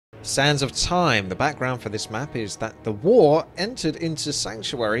Sands of Time. The background for this map is that the war entered into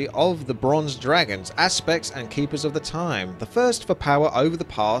Sanctuary of the Bronze Dragons, aspects and keepers of the time. The thirst for power over the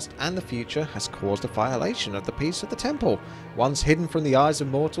past and the future has caused a violation of the peace of the temple. Once hidden from the eyes of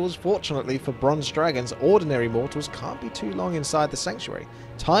mortals, fortunately for Bronze Dragons, ordinary mortals can't be too long inside the Sanctuary.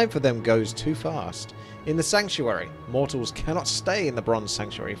 Time for them goes too fast. In the Sanctuary, mortals cannot stay in the Bronze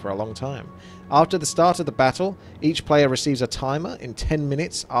Sanctuary for a long time. After the start of the battle, each player receives a timer in 10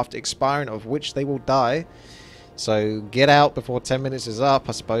 minutes, after expiring of which they will die. So get out before 10 minutes is up,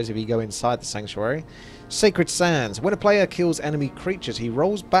 I suppose, if you go inside the Sanctuary. Sacred Sands. When a player kills enemy creatures, he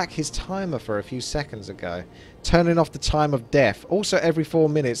rolls back his timer for a few seconds ago, turning off the time of death. Also, every 4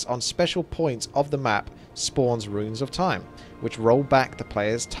 minutes on special points of the map spawns runes of time, which roll back the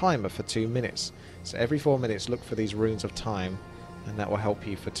player's timer for 2 minutes. So every 4 minutes look for these runes of time, and that will help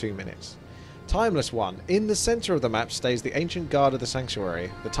you for 2 minutes. Timeless One. In the center of the map stays the Ancient Guard of the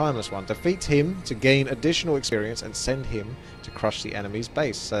Sanctuary. The Timeless One. Defeat him to gain additional experience and send him to crush the enemy's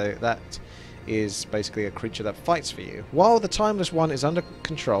base. So that is basically a creature that fights for you. While the Timeless One is under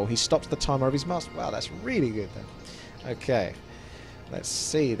control, he stops the timer of his master. Wow, that's really good then. Okay. Let's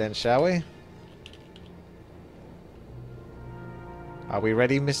see then, shall we? Are we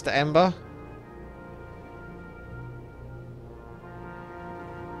ready, Mr. Ember?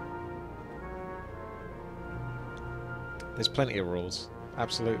 There's plenty of rules.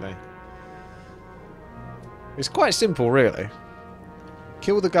 Absolutely. It's quite simple, really.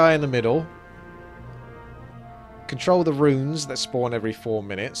 Kill the guy in the middle. Control the runes that spawn every 4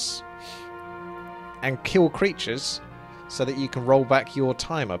 minutes. And kill creatures so that you can roll back your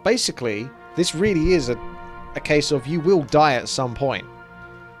timer. Basically, this really is a case of you will die at some point.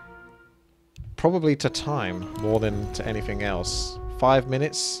 Probably to time more than to anything else. 5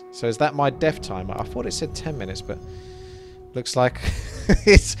 minutes. So is that my death timer? I thought it said 10 minutes, but looks like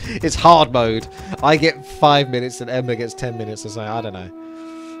it's hard mode. I get 5 minutes and Emma gets 10 minutes or something. I don't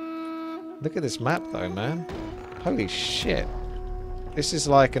know. Look at this map though, man. Holy shit. This is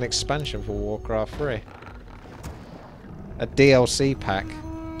like an expansion for Warcraft 3. A DLC pack,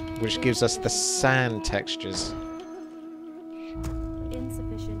 which gives us the sand textures.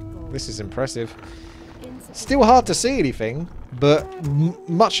 This is impressive. Still hard to see anything, but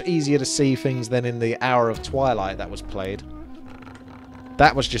much easier to see things than in the Hour of Twilight that was played.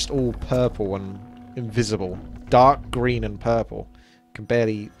 That was just all purple and invisible. Dark green and purple. Can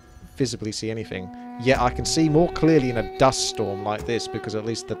barely visibly see anything. Yet I can see more clearly in a dust storm like this because at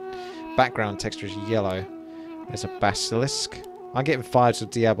least the background texture is yellow. There's a basilisk. I'm getting 5s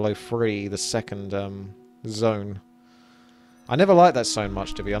of Diablo 3, the second zone. I never liked that zone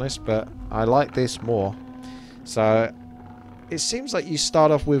much, to be honest, but I like this more. So it seems like you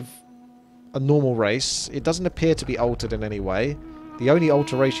start off with a normal race. It doesn't appear to be altered in any way. The only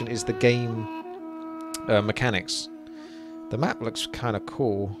alteration is the game mechanics. The map looks kind of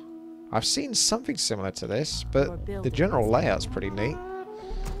cool. I've seen something similar to this, but the general layout's pretty neat.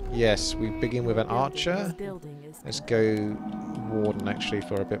 Yes, we begin with an archer. Let's go warden actually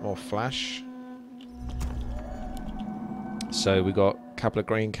for a bit more flash. So we got a couple of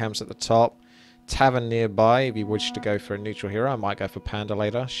green camps at the top. Tavern nearby if you wish to go for a neutral hero. I might go for Panda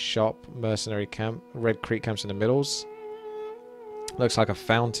later. Shop, mercenary camp, Red Creek camps in the middles. Looks like a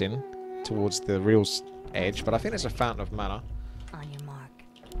fountain towards the real edge, but I think it's a fountain of mana. On your mark.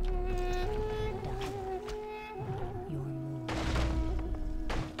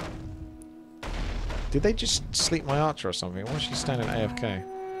 Did they just sleep my archer or something? Why is she standing AFK?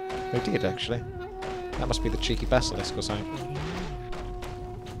 They did, actually. That must be the cheeky basilisk or something.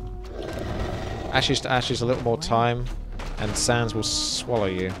 Ashes to ashes, a little more time, and sands will swallow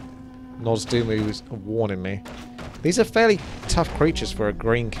you. Nozdumu is warning me. These are fairly tough creatures for a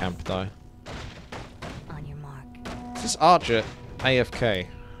green camp, though. On your mark. Is this archer AFK?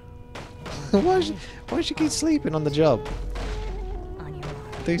 why does she keep sleeping on the job? On your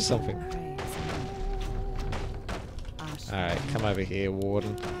mark. Do something. Alright, come over here,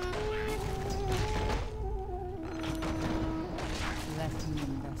 warden.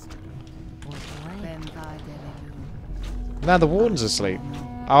 Now the warden's asleep.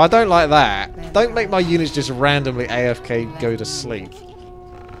 Oh, I don't like that. Don't make my units just randomly AFK go to sleep.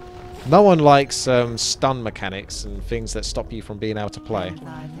 No one likes stun mechanics and things that stop you from being able to play.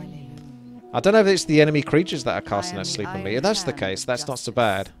 I don't know if it's the enemy creatures that are casting that sleep on me. If that's the case, that's not so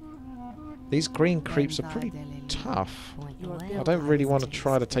bad. These green creeps are pretty tough. I don't really want to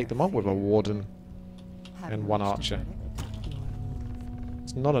try to take them on with a warden and one archer.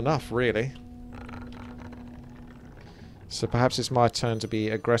 It's not enough, really. So perhaps it's my turn to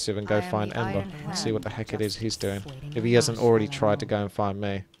be aggressive and go find Ember and see what the heck it is he's doing. If he hasn't already tried to go and find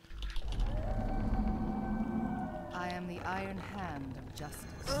me.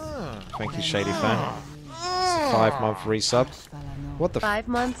 Thank you, Shady Fan. It's a 5-month resub. What the 5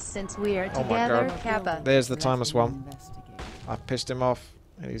 months since we are Oh my together, God. Kappa. There's the timeless one. I pissed him off,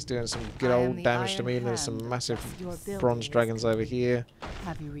 and he's doing some good I am old the damage to Iron me. And there's Hand some of massive justice. bronze dragons over here.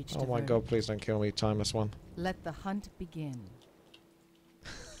 Have you reached Oh a my verdict? God, please don't kill me, timeless one. Let the hunt begin.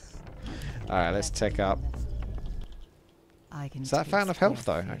 Alright, let's take up. I can Is that taste Fountain of Health,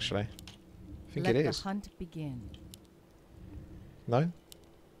 though, their fear. actually? I think Let it the is. hunt begin. No?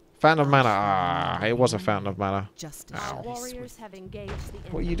 Fountain of Mana. Ah, it was a Fountain of Mana. Justice Ow. shall be Warriors swift. have engaged the enemy.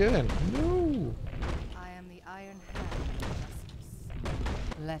 What are you doing? No! I am the Iron Hand of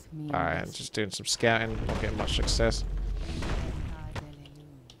justice. Let me Alright, invest. just doing some scouting. Not getting much success.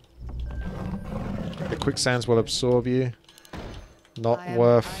 The quicksands will absorb you. Not I am the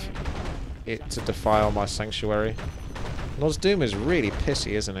worth Iron Hand of it to justice. defile my sanctuary. Nosdoom is really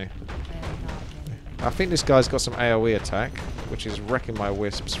pissy, isn't he? I think this guy's got some AoE attack, which is wrecking my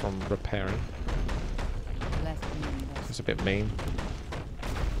wisps from repairing. Let me invest. It's a bit mean.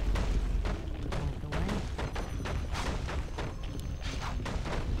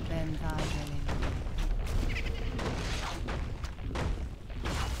 Ben thy belly.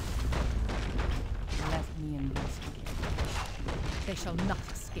 Let me investigate. They shall not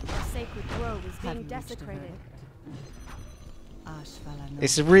escape. The sacred grove is Have being you reached a desecrated. verdict? Ashvala no.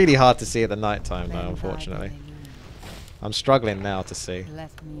 It's really hard to see at the night time, Ben though, thy unfortunately. belly. I'm struggling now to see.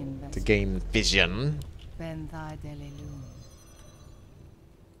 Let me To investigate. gain vision. Ben thy delelun.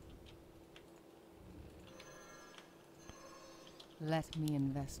 Let me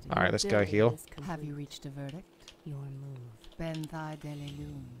investigate. Alright, let's go Building heal. is complete. Have you reached a verdict? Your move. Ben thy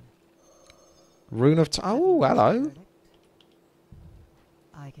delelun. Rune of Have you Oh, reached a hello. verdict?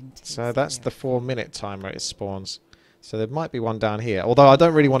 I can taste So that's their the 4-minute timer it spawns. So there might be one down here. Although I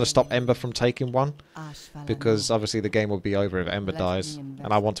don't really want to stop Ember from taking one, Ashvala because no. obviously the game will be over if Ember Let dies. me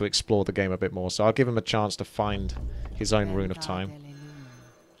And I want to explore the game a bit more. So I'll give him a chance to find his own Ben Rune of thy Time. delelun.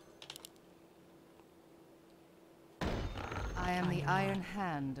 I am the Iron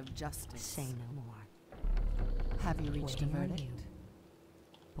Hand of justice. Say no more. Have you reached a Waiting on verdict? you.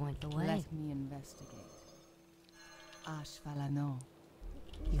 Point the way. Let me investigate. Ashvala no.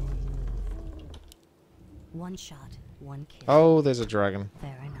 Your move. One shot, one kill. Oh, there's a dragon.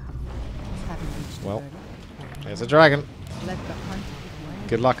 Fair enough. Have you reached Well. a verdict? There's a dragon. Let the hunt begin.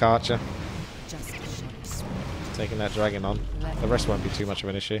 Good luck, Archer. Justice shall be swift. Taking that dragon on. The rest won't be too much of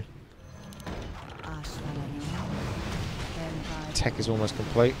an issue. Ashvala no. Ben thy Tech is almost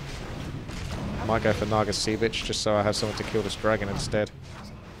complete. Might go for Naga Sea Bitch just so I have someone to kill this dragon instead.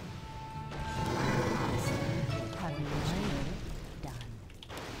 Have you reached a verdict? Done.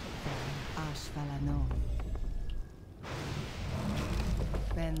 Ashvala no.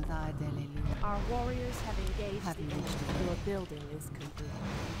 Ben thy delelun. Our warriors have engaged Have the you enemy. reached the Your building is complete.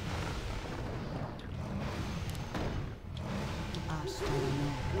 Ashvala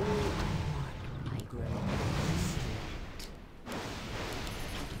no. I grow.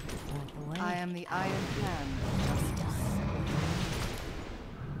 Point the way. I am the Iron Hand of justice.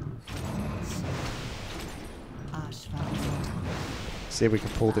 Ashvala no. See if we can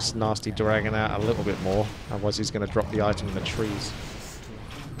pull this nasty dragon out a little bit more. Otherwise he's going to drop the item in the trees.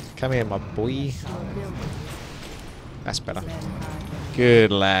 Come here, my boy. Your building That's better. Ben thy delelun.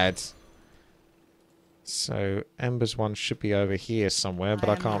 Good, lads. So, Ember's one should be over here somewhere, but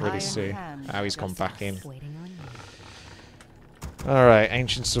I can't really see. Oh, he's gone back in. Waiting on you. Alright,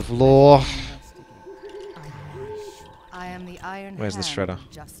 Ancients of Law. Investigate. I am the Iron Where's the Hand shredder? of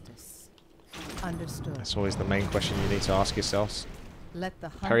justice. Understood. That's always the main question you need to ask yourselves. Let the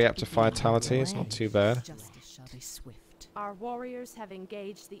hunt Parry up to begin. Vitality, it's not too bad. Justice shall be swift. Our warriors have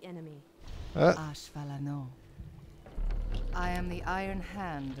engaged the enemy. Ashvala no. I am the Iron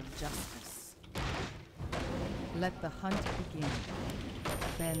Hand of justice. Let the hunt begin.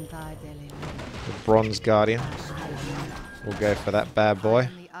 Ben thy delelun. The Bronze Guardian. Ashvala no. We'll go for that bad I boy.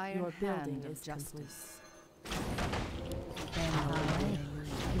 am the Iron Your building Hand of is complete. justice. Ben thy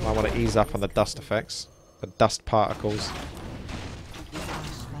delelun. I want to ease up on the dust effects. The dust particles.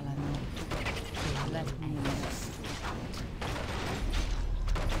 Ashvala no. Let me invest.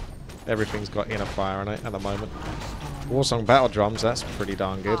 Everything's got inner fire on it at the moment. Ashvala no. Warsong Battle Drums, that's pretty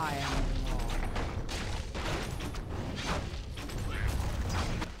darn good. I am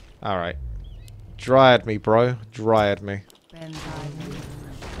the law. Alright. Dryad me, bro. Dryad me. Ben thy delelun.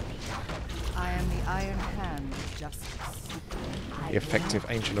 I am the Iron Hand of justice. The effective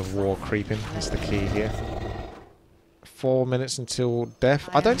Ancient of War creeping is the key here. 4 minutes until death.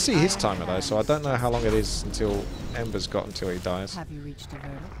 I don't see his timer though, so I don't know how long it is until Ember's got until he dies. Have you reached a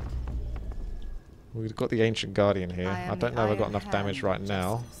verdict? We've got the Ancient Guardian here. I don't know if I've got enough damage right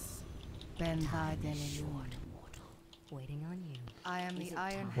now. Waiting on you. I am the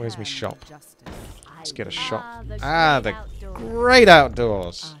iron Where's me hand shop? of justice. Let's get a shot. the Ah, great the outdoors. great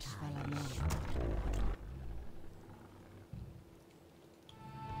outdoors.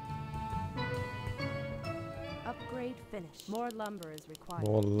 Upgrade finished. More lumber is required.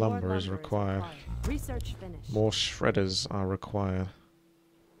 More lumber is required. Research finished. More shredders are required.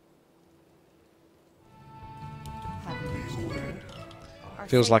 Our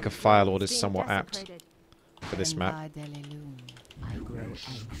Feels like a sacred Fire grove Lord is being somewhat apt desecrated. for this map. I grow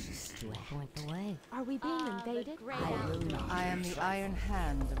anxious to point the way. Are we being invaded? I am the iron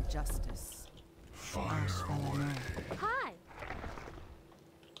hand of justice. Hi.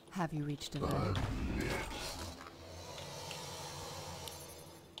 Have you reached a verdict?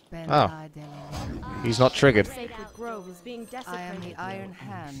 Oh. He's not triggered. Sacred grove is being I am desecrated. the iron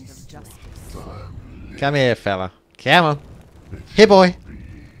hand of justice. Come here, fella. Come on. Here, boy.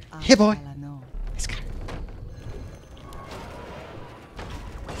 Here, boy. Let's go.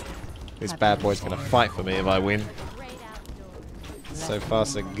 This bad boy's gonna fight for me if I win. Great outdoors. So far,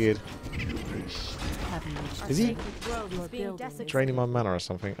 so good. Our Is he sacred grove is being desecrated. draining my mana or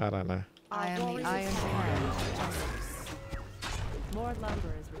something? I don't know. I am the warriors iron are hand of justice. More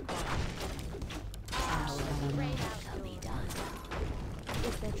lumber is required. Great outdoors.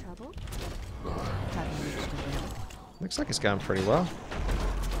 Is there trouble? Have you reached a verdict? Looks like it's going pretty well.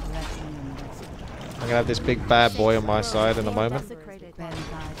 Let me investigate. I'm gonna have this big bad boy on my side in a moment. Desecrated.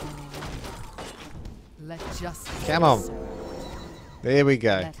 Let justice. Come on. There we go.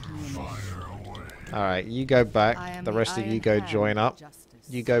 Let me investigate. Alright, you go I back. am The rest of you iron go hand join of up. justice.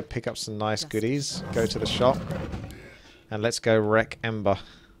 You go pick up some nice goodies. Go to the shop. And let's go wreck Ember.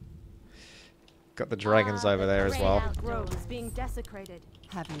 Got the dragons over there as well. Great grove is being desecrated.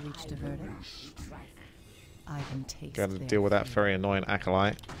 Have you reached a verdict? I can taste Gotta their deal with that fear. very annoying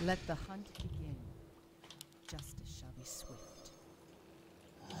acolyte. Let the hunt begin. Justice shall be swift.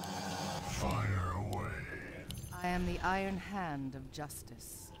 Fire away. I am the iron hand of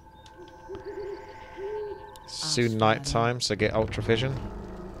justice. Soon night time, so get ultra vision.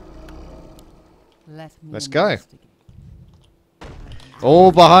 Let me Let's go. investigate.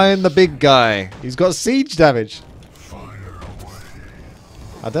 All behind the big guy. He's got siege damage.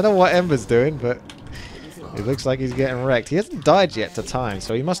 I don't know what Ember's doing, but it looks like he's getting wrecked. He hasn't died yet to time,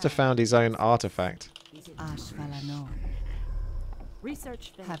 so he must have found his own artifact. Ashvalano.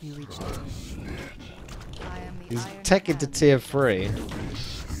 Research finished. Have you reached a verdict? I am the He's iron taken to hand tier of 3.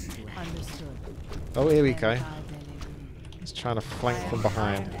 justice. Understood. Oh, here we go. Bentai He's trying to flank I am from the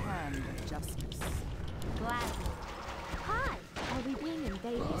behind. iron hand of justice. Gladly. Hi. Are we being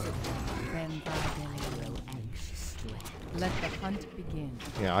invaded? Let the hunt begin.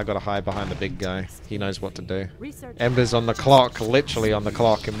 Yeah, I gotta hide behind the big guy. He knows what to do. Research. Ember's on the clock, literally on the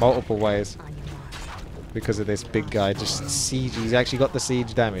clock in multiple ways. Because of this big guy, just siege. He's actually got the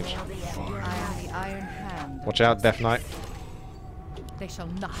siege damage. I am the iron hand. of Watch out, Death Knight. They shall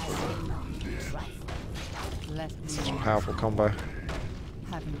not escape. Let me Such a powerful combo.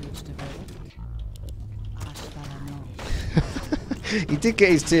 have you reached a verdict? Ashvalano. He did get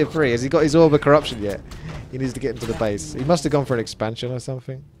his tier 3. Has he got his Orb of Corruption yet? He needs to get into the base. He must have gone for an expansion or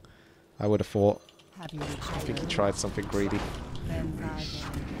something. I would have thought. Have you reached a I think he verdict? tried something greedy.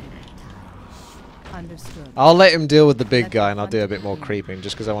 Understood. I'll let him deal with the big guy and I'll do a bit more creeping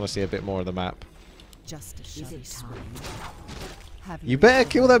just because I want to see a bit more of the map. Justice shall be swift. Have You better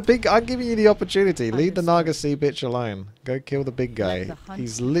kill that big guy. I'm giving you the opportunity. Leave the Naga Sea bitch alone. Go kill the big guy.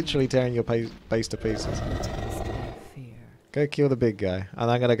 He's literally tearing your base to pieces. taste their fear. Go kill the big guy. And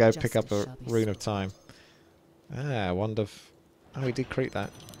I'm going to go pick up a Justice shall be Rune of Time. Ah, wonder if... Oh, we did creep that.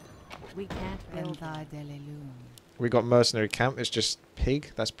 We can't build. Bentai delelum. We got Mercenary Camp. It's just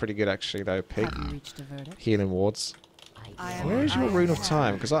Pig. That's pretty good actually though. Pig. Have you reached a verdict? Healing wards. I am Where the is your iron Rune of hand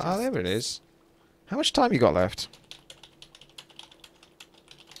Time? Because oh, there it is. How much time you got left?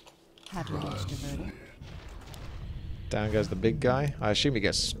 Have you reached a verdict? Down goes the big guy. I assume he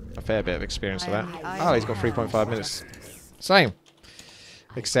gets a fair bit of experience for I that. am the iron Oh, he's got hand 3.5 of minutes. justice. Same.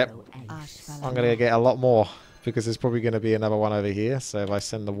 Except I'm going to get a lot more because there's probably going to be another one over here. So if I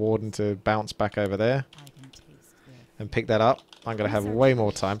send the Warden to bounce back over there I can taste their and pick that up, I'm going to have way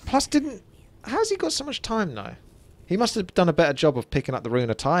more time. Plus, how's he got so much time now? He must have done a better job of picking up the Rune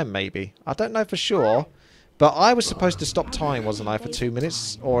of Time, maybe. I don't know for sure. But I was supposed to stop time, wasn't I, for 2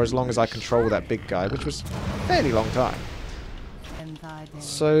 minutes? Or as long as I control that big guy, which was a fairly long time. Bentai delelum.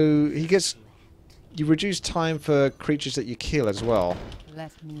 So he gets... You reduce time for creatures that you kill as well.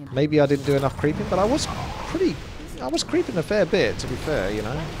 Let me Maybe I didn't do enough creeping, but I was creeping a fair bit, to be fair, you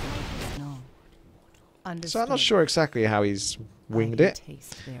know. know. Understood. So I'm not sure exactly how he's winged I it. can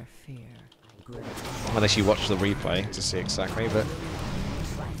taste their fear. Unless you watch the replay to see exactly, but...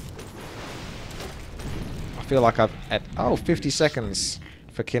 I feel like I've... Oh, 50 seconds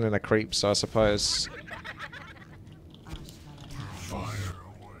for killing a creep, so I suppose...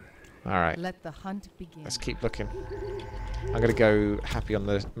 Alright, Let the hunt begin. let's keep looking. I'm going to go happy on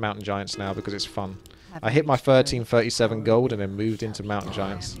the Mountain Giants now because it's fun. I hit my 1337 gold and then moved into Mountain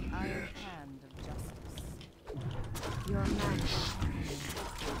Giants. The iron hand of justice. Your man.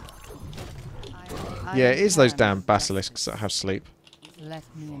 Yeah, it is those damn basilisks that have sleep. Let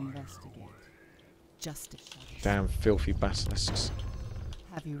me investigate. Justice. Damn filthy basilisks.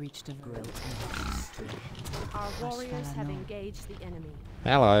 Have you reached a verdict? Our warriors have engaged the enemy.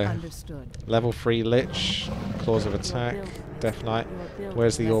 Hello. Understood. Level 3 Lich. Claws of Attack. Death Knight.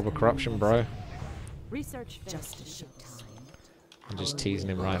 Where's the Orb of Corruption, bro? Research Justice shows. I'm just teasing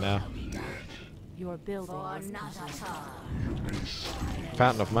him right now. your building.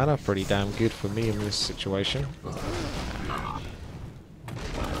 Fountain of Mana, pretty damn good for me in this situation.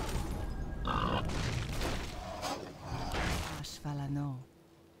 Ashvalano.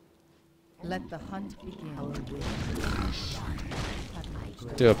 Let the hunt begin.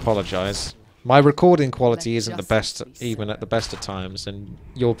 Do apologise. My recording quality isn't the best, even at the best of times, and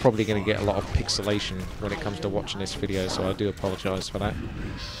you're probably going to get a lot of pixelation when it comes to watching this video, so I do apologise for that.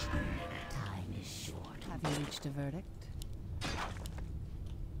 Have you reached a verdict?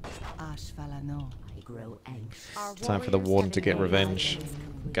 Ashvalano. I grow anxious. Time for the Warden to get revenge.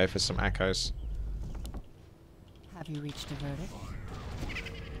 Go for some echoes. Have you reached a verdict?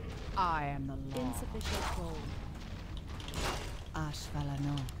 I am the law. Insufficient gold.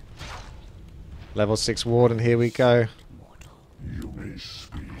 Ashvalano. Level 6 Warden, here we go. Is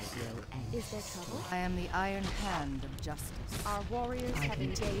there trouble? I am the iron hand of justice. Our warriors have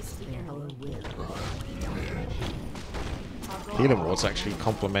engaged the enemy. Healing wards actually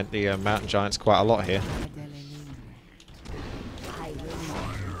complement the Mountain Giants quite a lot here.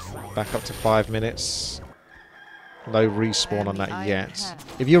 Back up to 5 minutes. No respawn on that yet.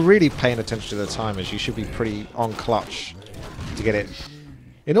 If you're really paying attention to the timers, you should be pretty on clutch to get it.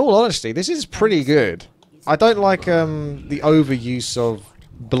 In all honesty, this is pretty good. I don't like the overuse of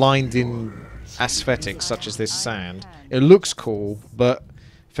blinding aesthetics such as this sand. It looks cool, but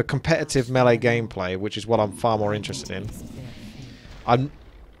for competitive melee gameplay, which is what I'm far more interested in, I'm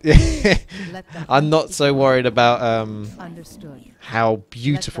not so worried about how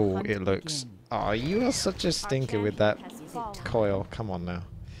beautiful it looks. Oh, you are such a stinker with that coil. Come on now.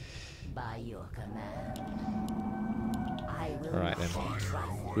 By your command, I will Alright then.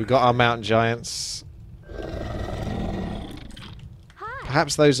 We've got our Mountain Giants.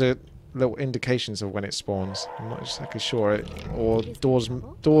 Perhaps those are little indications of when it spawns. I'm not exactly sure. Or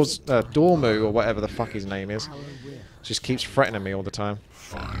Dormu, or whatever the fuck his name is. Just keeps threatening me all the time.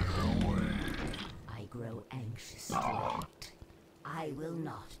 I grow anxious to act. I will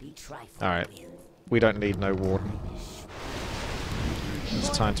not be trifled Alright. with. We don't need no Warden. It's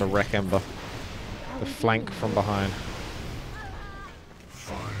time to wreck Ember. The flank from behind.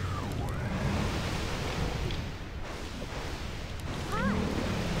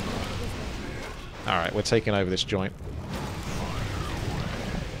 Alright, we're taking over this joint.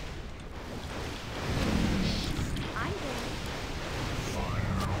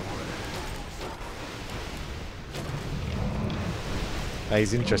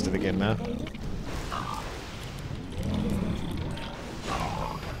 He's interested again now.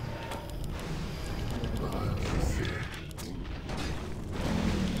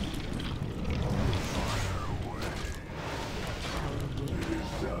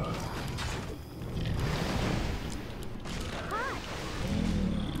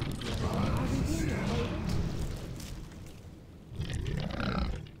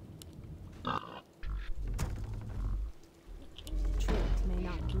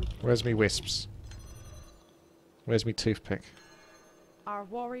 Where's me wisps? Where's me toothpick? Our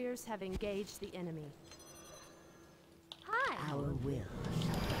warriors have engaged the enemy. Hi. Our will.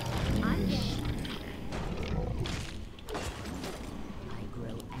 I'm there. I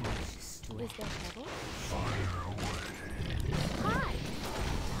grow anxious to Is act. there trouble? Hi.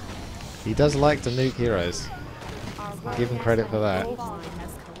 He does like to nuke heroes. Our Give him credit for that. gold line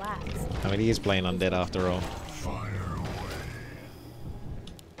has collapsed. I mean, he is playing undead after all.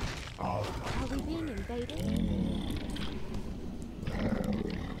 Are we being invaded?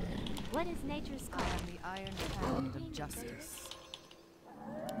 What is nature's I call? am the iron hand of justice.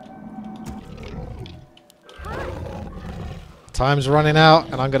 Time's running out,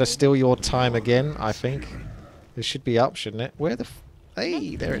 and I'm going to steal your time again, I think. This should be up, shouldn't it? Where the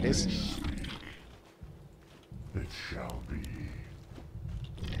hey, there it is. It shall be.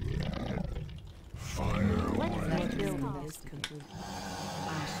 Fire away. Let building is complete.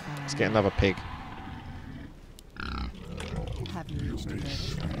 Let's get another pig. Have you reached a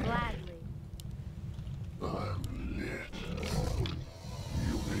verdict? Gladly. I'm lit.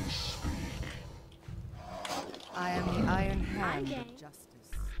 You may speak. I am the iron hand game. of justice.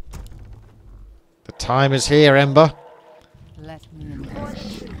 The time is here, Ember. Let me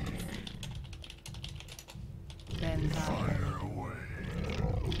investigate. Then Fire away.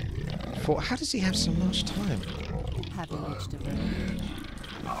 How does he have so much time? have you reached a verdict?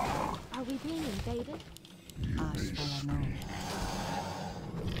 Are we being invaded? Ashbalano.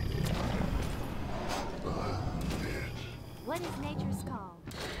 What is nature's call?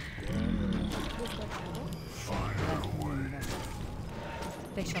 Is there trouble? Let me investigate.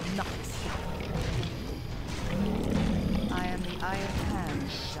 They shall not escape. I am the iron hand of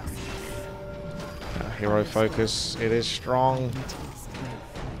justice. Hero focus. It is strong.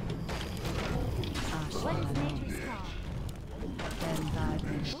 What is nature's call? Then thy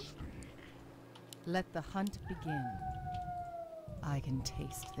will. Let the hunt begin. I can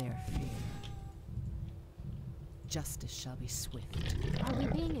taste their fear. Justice shall be swift. Are we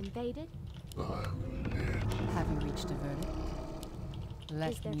being invaded? Have you reached a verdict?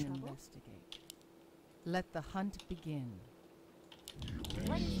 Let Is there me trouble? investigate. Let the hunt begin.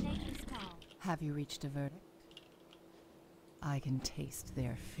 What is nature's call? Have you reached a verdict? I can taste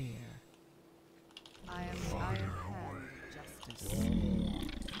their fear. I am the iron hand of justice.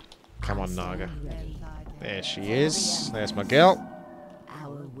 Come on, Naga. Then thy day. There she is. There's my girl.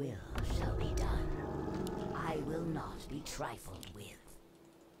 Our will shall be done. I will not be trifled with.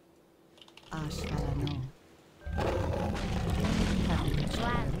 Ashbalano. Have you reached a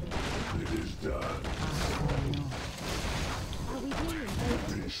Gladly. verdict? It is done. Ashbalano. Are we being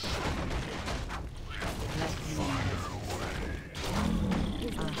invaded? Let me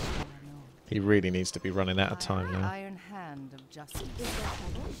Is there, Ashbalano. He really needs to be running out of I am time the now. iron hand of justice. is there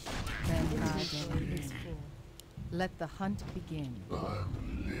trouble? Then thy Inventory day. is full. Let the hunt begin.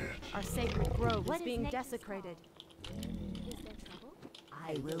 Our sacred grove What is is being nature's desecrated. Is there trouble?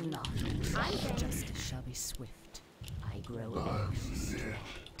 I will not be I'm trifled. game. Justice shall be swift. I grow anxious to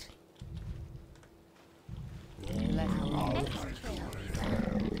act. Let me Nature's trail.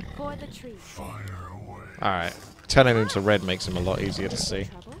 For the tree. Fire away. Alright. Turning him to red makes him a lot easier to see.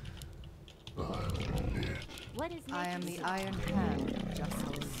 Trouble? What is I am the nature's iron hand of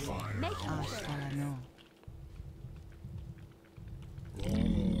justice. Nature's trail. Ashbalano.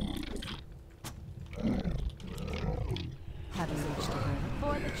 Have you reached a verdict?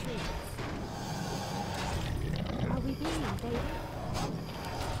 For the trees. Are we being invaded?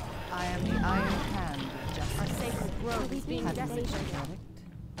 I am the iron hand of Our justice. sacred grove we is being being Have you reached a desecrated. verdict?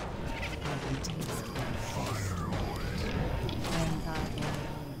 I can taste their fire. And thy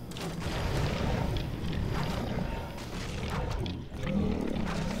day.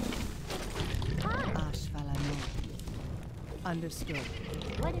 Hi. Ashbalano. Understood.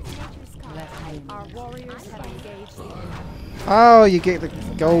 What is nature's call? Let me Our warriors have engaged the enemy. Oh, you get the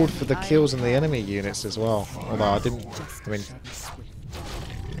gold for the kills in the enemy units as well. Although I didn't, Justice I mean, shall be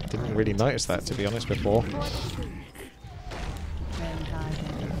swift. didn't really notice that, to be honest, before. For the trees. Then thy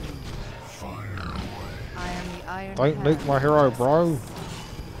day. I am the iron Don't hand nuke my of hero, justice. bro.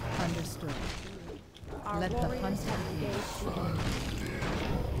 Understood. Our Let the warriors hunt have begin. engaged the enemy.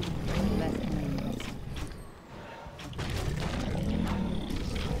 Let me investigate.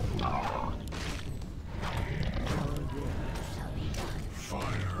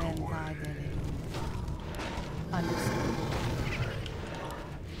 Then thy day. Understood.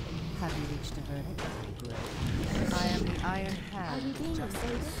 Have you reached a verdict? I am the iron Are hand we of being justice.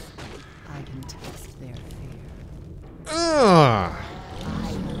 invaded? I can taste their fear. Ugh.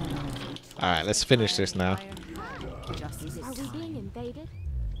 Alright, let's finish this now. Iron hand of justice. Are we being invaded?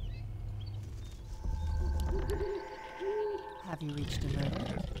 Have you reached a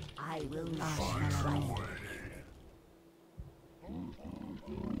verdict? I will not Ashbalano.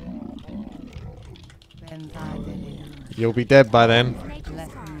 Then thy day. You'll be dead by then. Nature's Let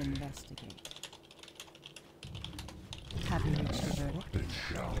call. me investigate. Have you reached a verdict?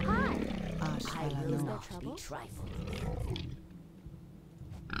 Hi. Is there Ashbalano. trouble? Be trifled.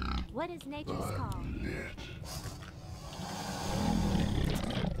 What is nature's call?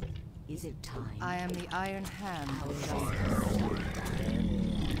 Is it time? I am the iron hand of justice.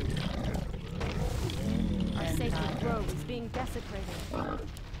 Our Then sacred thy grove is being desecrated.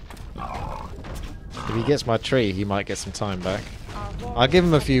 If he gets my tree, he might get some time back. Our I'll warriors give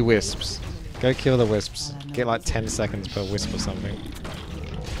him a have few engaged wisps. the enemy. Go kill the wisps. Get like 10 seconds per wisp or something.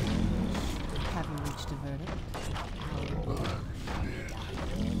 Have you reached a verdict?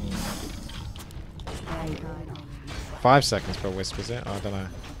 5 seconds per wisp, is it? I don't know.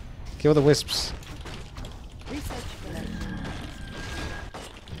 Kill the wisps. Research for them.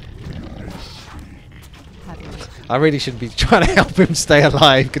 Have you reached I really should be trying to help him stay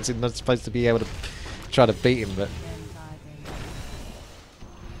alive because he's not supposed to be able to try to beat him, but...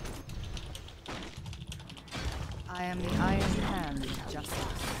 I am the Iron Hand of Justice.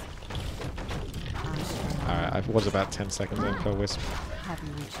 Alright, I was about 10 seconds in per wisp. Have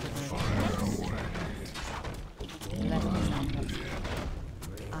you reached the verdict? Let me know.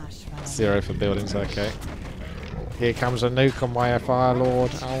 Ashval. 0 for buildings, okay. Here comes a nuke on my Fire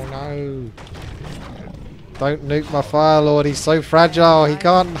Lord. Oh no. Don't nuke my Fire Lord, he's so fragile, he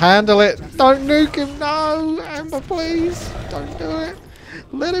can't handle it. Don't nuke him, no! Amber, please! Don't do it!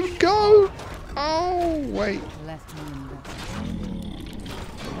 Let him go! Oh, wait. Left me in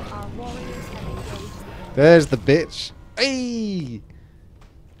Our warriors have engaged the There's the bitch. Hey!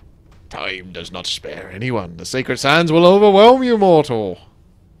 Time does not spare anyone. The sacred sands will overwhelm you, mortal.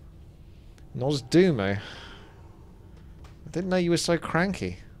 Nos Dume. I didn't know you were so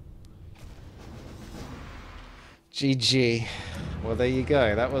cranky. GG. Well, there you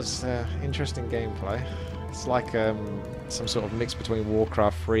go. That was interesting gameplay. It's like some sort of mix between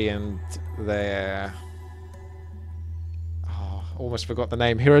Warcraft 3 and their... Oh, almost forgot the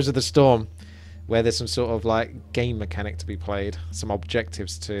name. Heroes of the Storm. Where there's some sort of like game mechanic to be played. Some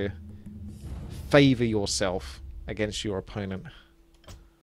objectives to favour yourself against your opponent.